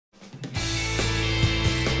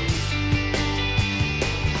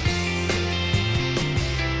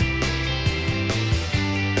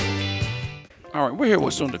All right, we're here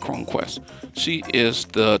with Sunda Cronquist. She is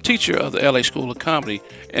the teacher of the LA School of Comedy,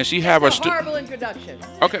 and she have her horrible introduction.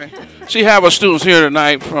 Okay, she have her students here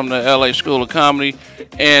tonight from the LA School of Comedy,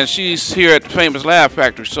 and she's here at the famous Laugh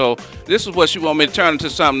Factory. So this is what she want me to turn into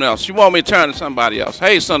something else. She want me to turn into somebody else.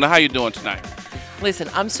 Hey, Sunda, how you doing tonight? Listen,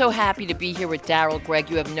 I'm so happy to be here with Darrell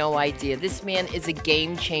Gregg. You have no idea. This man is a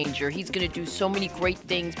game changer. He's going to do so many great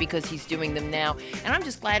things because he's doing them now. And I'm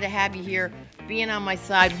just glad to have you here, being on my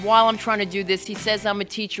side while I'm trying to do this. He says I'm a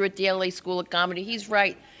teacher at the LA School of Comedy. He's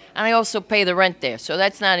right. And I also pay the rent there, so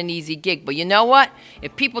that's not an easy gig. But you know what?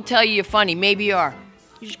 If people tell you you're funny, maybe you are.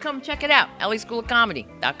 You should come check it out,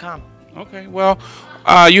 LASchoolofComedy.com. Okay, well,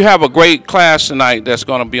 you have a great class tonight that's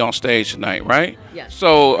going to be on stage tonight, right? Yes.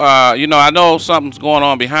 So, you know, I know something's going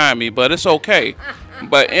on behind me, but it's okay.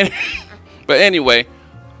 but anyway,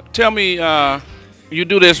 tell me, you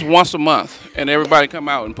do this once a month, and everybody come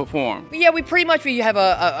out and perform. Yeah, we have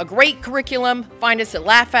a great curriculum. Find us at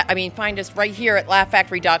find us right here at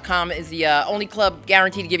LaughFactory.com. Is the only club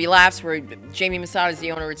guaranteed to give you laughs. Where Jamie Masada is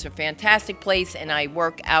the owner. It's a fantastic place, and I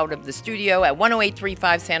work out of the studio at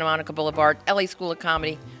 10835 Santa Monica Boulevard, LA School of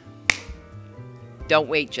Comedy. Don't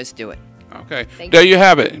wait, just do it. Okay, there you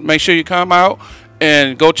have it. Make sure you come out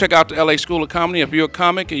and go check out the LA School of Comedy. If you're a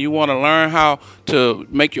comic and you want to learn how to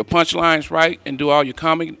make your punchlines right and do all your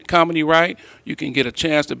comedy right, you can get a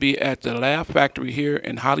chance to be at the Laugh Factory here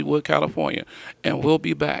in Hollywood, California. And we'll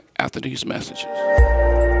be back after these messages.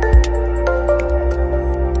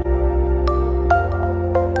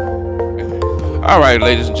 All right,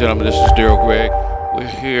 ladies and gentlemen, this is Darrell Gregg. We're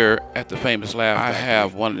here at the famous Laugh Factory. I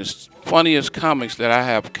have one of the funniest comics that I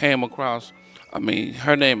have came across. I mean,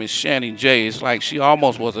 her name is Shani J. It's like she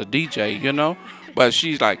almost was a DJ, you know, but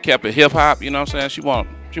she's like kept it hip hop, you know what I'm saying? She want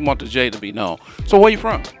the J to be known. So where you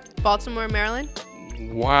from? Baltimore, Maryland.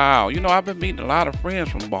 Wow, you know, I've been meeting a lot of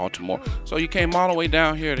friends from Baltimore. So you came all the way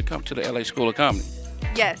down here to come to the LA School of Comedy?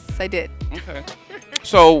 Yes, I did. Okay.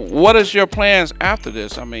 So what is your plans after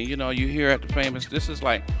this? I mean, you know, you're here at the famous, this is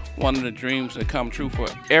like one of the dreams that come true for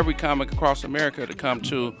every comic across America to come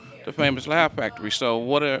to the famous Laugh Factory. So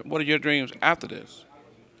what are your dreams after this?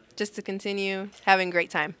 Just to continue having a great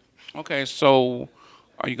time. Okay, so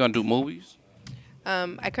are you going to do movies?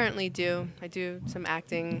 I currently do. I do some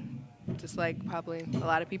acting, just like probably a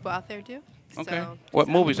lot of people out there do. Okay. So, what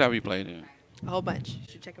movies have you played in? A whole bunch. You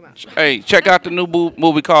should check them out. Hey, check out the new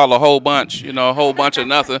movie called A Whole Bunch. You know, a whole bunch of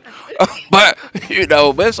nothing. But, you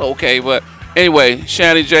know, but it's okay. But anyway,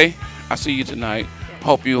 Shani J, I see you tonight. Yeah.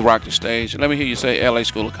 Hope you rock the stage. Let me hear you say LA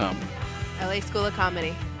School of Comedy. LA School of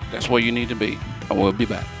Comedy. That's where you need to be. And we'll be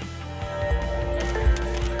back.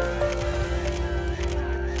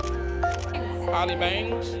 Holly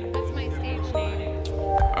Bangs. That's my stage name.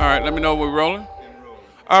 All right, let me know we're rolling.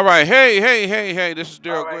 All right, hey, this is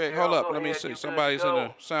Darrell Gregg. Hold up, let me see. Somebody's in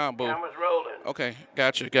the sound booth. Okay,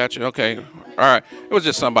 gotcha, okay. All right, it was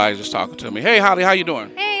just somebody just talking to me. Hey, Holly, how you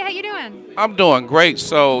doing? Hey, how you doing? I'm doing great.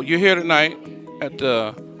 So you're here tonight at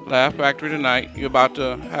the Laugh Factory tonight. You're about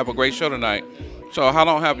to have a great show tonight. So how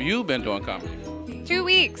long have you been doing comedy? 2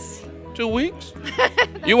 weeks. 2 weeks?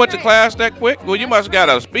 You went to class that quick? Well, you must have got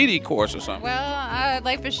a speedy course or something. Well,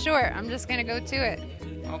 life is short. I'm just gonna go to it.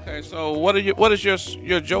 Okay, so what is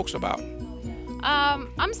your jokes about?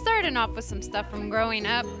 I'm starting off with some stuff from growing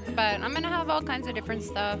up, but I'm gonna have all kinds of different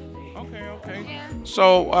stuff. Okay. Yeah.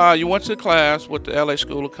 So you went to class with the LA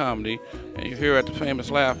School of Comedy, and you're here at the famous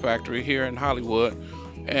Laugh Factory here in Hollywood.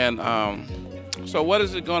 And so what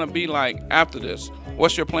is it going to be like after this?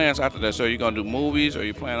 What's your plans after this? Are you going to do movies, or are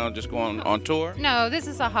you planning on just going on tour? No, this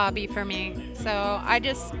is a hobby for me. So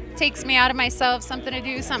takes me out of myself, something to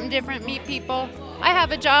do, something different, meet people. I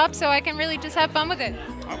have a job, so I can really just have fun with it.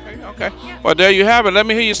 Okay. Yeah. Well, there you have it. Let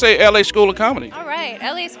me hear you say LA School of Comedy. All right,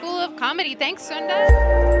 LA School of Comedy. Thanks,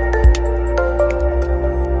 Sunda.